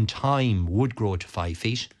 Boxwood in time would grow to 5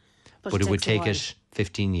 feet, but it would take it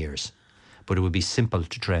 15 years. But it would be simple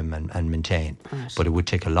to trim and maintain. Right. But it would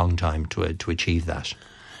take a long time to achieve that.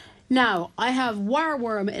 Now, I have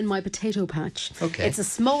wireworm in my potato patch. Okay. It's a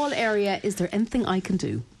small area. Is there anything I can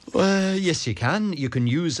do? Yes, you can. You can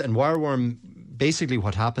use, and wireworm, basically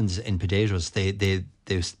what happens in potatoes, they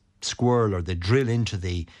squirrel or they drill into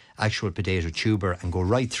the actual potato tuber and go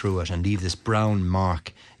right through it and leave this brown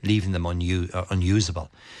mark, leaving them unusable.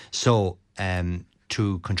 So,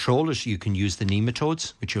 to control it, you can use the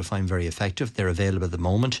nematodes, which you'll find very effective. They're available at the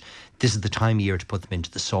moment. This is the time of year to put them into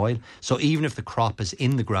the soil. So even if the crop is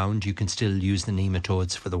in the ground, you can still use the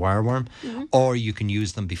nematodes for the wireworm, or you can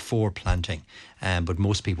use them before planting. but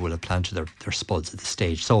most people will have planted their spuds at this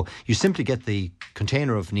stage. So you simply get the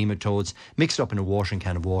container of nematodes, mix it up in a watering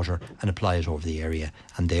can of water and apply it over the area,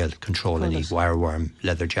 and they'll control any wireworm,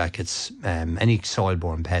 leather jackets, any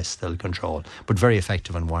soil-borne pests they'll control, but very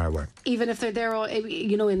effective on wireworm. Even if they're there,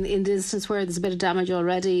 in the instance where there's a bit of damage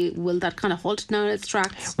already, will that kind of halt it now in its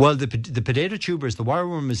tracks? Well, the potato tubers, the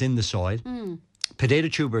wireworm is in the soil. Potato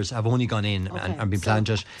tubers have only gone in and been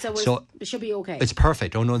planted. So it should be okay. It's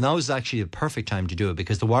perfect. Oh no, now is actually a perfect time to do it,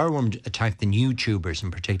 because the wireworm attacked the new tubers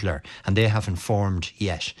in particular, and they haven't formed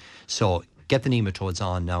yet. So get the nematodes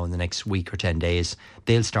on now in the next week or 10 days.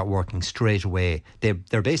 They'll start working straight away.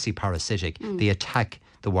 They're basically parasitic. They attack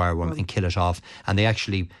the wireworm and kill it off, and they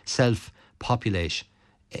actually self-populate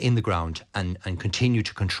in the ground and continue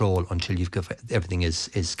to control until everything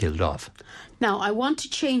is killed off. Now, I want to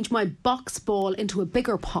change my box ball into a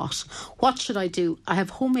bigger pot. What should I do? I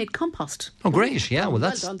have homemade compost. Oh, great. Yeah, well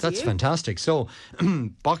that's you. fantastic. So,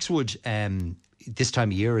 boxwood this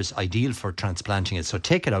time of year is ideal for transplanting it. So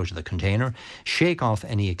take it out of the container, shake off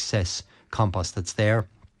any excess compost that's there.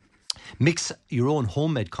 Mix your own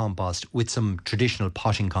homemade compost with some traditional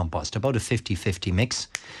potting compost, about a 50-50 mix.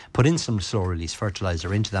 Put in some slow release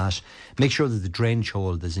fertiliser into that. Make sure that there's a drainage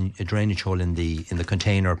hole in the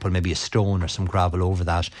container. Put maybe a stone or some gravel over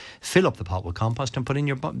that. Fill up the pot with compost and put in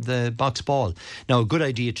the box ball. Now, a good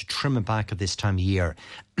idea to trim it back at this time of year.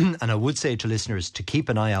 And I would say to listeners to keep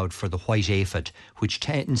an eye out for the white aphid, which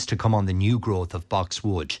tends to come on the new growth of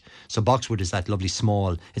boxwood. So boxwood is that lovely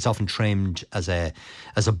small, it's often trimmed as a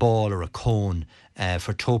ball or a cone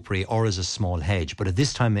for topiary or as a small hedge. But at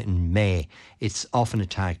this time in May, it's often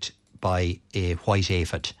attacked by a white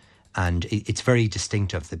aphid, and it's very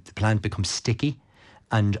distinctive. The plant becomes sticky,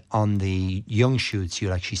 and on the young shoots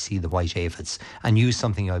you'll actually see the white aphids, and use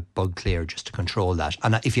something like bug clear just to control that.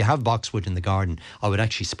 And if you have boxwood in the garden, I would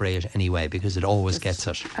actually spray it anyway, because it always gets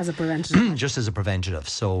it as a preventative. Just as a preventative.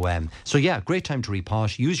 So yeah, great time to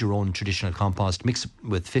repot. Use your own traditional compost, mix it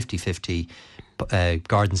with 50-50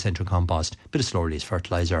 garden centre compost, bit of slow release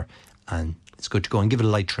fertiliser, and it's good to go, and give it a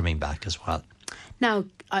light trimming back as well. Now,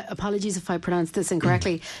 apologies if I pronounced this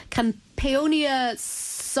incorrectly. Can Paeonia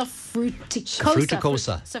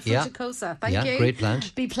saffruticosa. Thank you. Great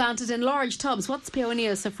plant. Be planted in large tubs. What's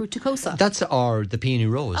Paeonia saffruticosa? That's the peony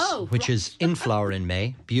rose, which is in flower in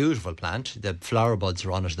May. Beautiful plant. The flower buds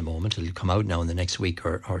are on it at the moment. It'll come out now in the next week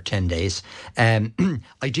or 10 days.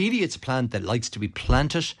 Ideally, it's a plant that likes to be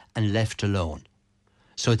planted and left alone.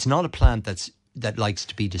 So it's not a plant that likes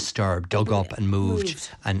to be disturbed, dug up and moved.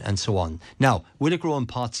 And so on. Now, will it grow in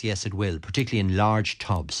pots? Yes, it will, particularly in large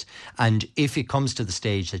tubs. And if it comes to the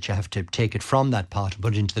stage that you have to take it from that pot and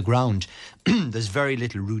put it into the ground, there's very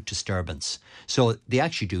little root disturbance. So they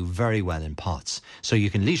actually do very well in pots. So you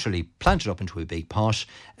can literally plant it up into a big pot,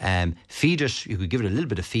 feed it. You could give it a little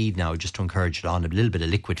bit of feed now just to encourage it on, a little bit of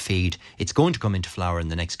liquid feed. It's going to come into flower in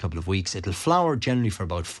the next couple of weeks. It'll flower generally for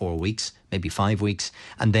about 4 weeks, maybe 5 weeks,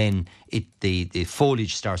 and then the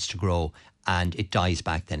foliage starts to grow and it dies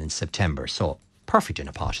back then in September. So perfect in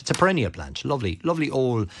a pot. It's a perennial plant. Lovely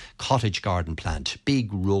old cottage garden plant.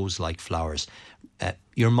 Big rose-like flowers.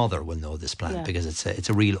 Your mother will know this plant because it's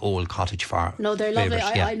a real old cottage farm. No, they're lovely.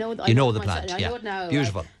 I know. You know the plant. I know it now.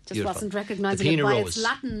 Beautiful. Just wasn't recognising it by its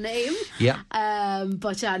Latin name. Yeah.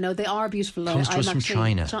 But yeah, no, they are beautiful. Comes to us from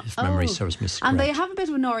China, if memory serves me correct. And they have a bit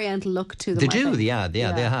of an oriental look to them. They do, they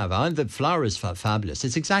have. And the flower is fabulous.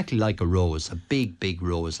 It's exactly like a rose, a big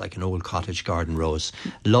rose, like an old cottage garden rose.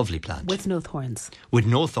 Lovely plant. With no thorns. With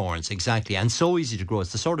no thorns, exactly. And so easy to grow.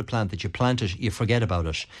 It's the sort of plant that you plant it, you forget about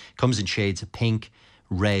it. Comes in shades of pink,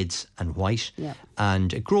 reds and white,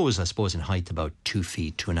 and it grows, I suppose, in height about 2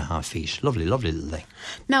 feet, 2.5 feet. Lovely little thing.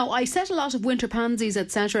 Now, I set a lot of winter pansies,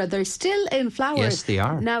 etc. They're still in flower. Yes, they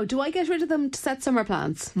are. Now, do I get rid of them to set summer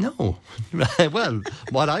plants? No. Well,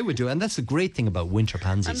 what I would do, and that's the great thing about winter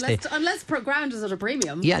pansies. Unless ground is at a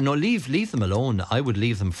premium. Yeah, no, leave them alone. I would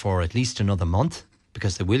leave them for at least another month,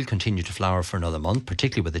 because they will continue to flower for another month,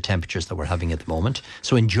 particularly with the temperatures that we're having at the moment.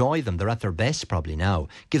 So enjoy them. They're at their best probably now.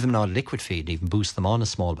 Give them now liquid feed, even boost them on a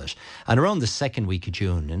small bit. And around the second week of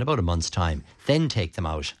June, in about a month's time, then take them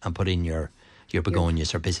out and put in your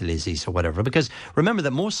begonias or basilises or whatever. Because remember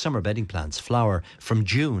that most summer bedding plants flower from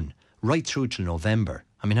June right through till November.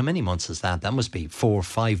 I mean, how many months is that? That must be 4 or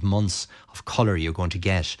 5 months of colour you're going to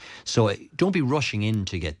get. So don't be rushing in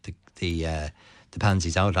to get the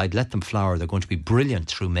pansies out. I'd let them flower. They're going to be brilliant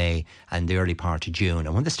through May and the early part of June.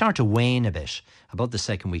 And when they start to wane a bit, about the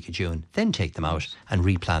second week of June, then take them out and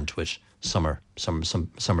replant with summer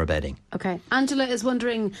bedding. Okay. Angela is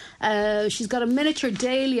wondering, she's got a miniature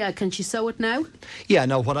dahlia. Can she sow it now? Yeah,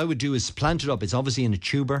 now what I would do is plant it up. It's obviously in a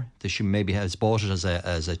tuber. She maybe has bought it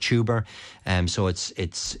as a tuber. So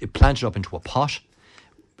it's planted up into a pot.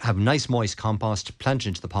 Have nice moist compost, plant it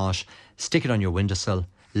into the pot, stick it on your windowsill,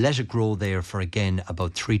 let it grow there for, again,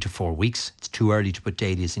 about 3 to 4 weeks. It's too early to put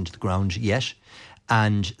dahlias into the ground yet.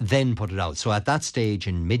 And then put it out. So at that stage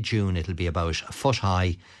in mid-June, it'll be about a foot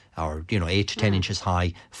high, or 8 to 10 inches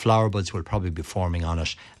high. Flower buds will probably be forming on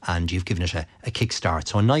it, and you've given it a kickstart.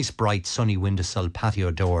 So a nice, bright, sunny windowsill, patio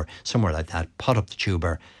door, somewhere like that. Pot up the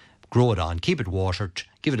tuber, grow it on, keep it watered,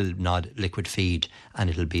 give it a nod liquid feed, and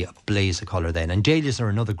it'll be a blaze of colour then. And dahlias are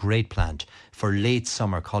another great plant for late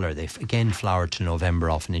summer colour. They again flower till November,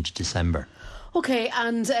 often into December. Okay,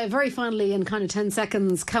 and very finally, in kind of 10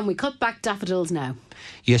 seconds, can we cut back daffodils now?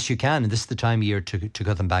 Yes, you can, and this is the time of year to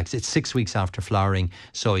cut them back. It's 6 weeks after flowering,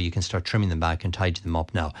 so you can start trimming them back and tidy them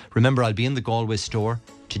up now. Remember, I'll be in the Galway store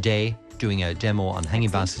today doing a demo on hanging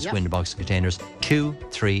baskets, window box containers, 2,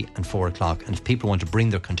 3 and 4 o'clock. And if people want to bring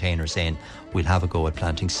their containers in, we'll have a go at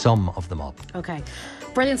planting some of them up. Okay.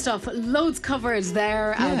 Brilliant stuff. Loads covered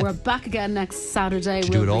there. Yeah. We're back again next Saturday.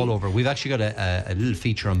 To do it all over. We've actually got a little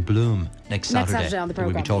feature on Bloom next Saturday on the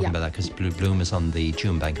programme. We'll be talking about that because Bloom is on the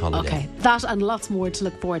June bank holiday. Okay, that and lots more to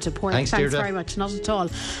look forward to. Thanks very much. Not at all.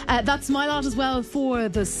 That's my lot as well for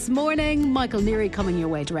this morning. Michael Neary coming your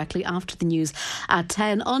way directly after the news at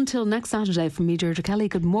 10. Until next Saturday, from me, Deirdre Kelly,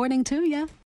 good morning to you.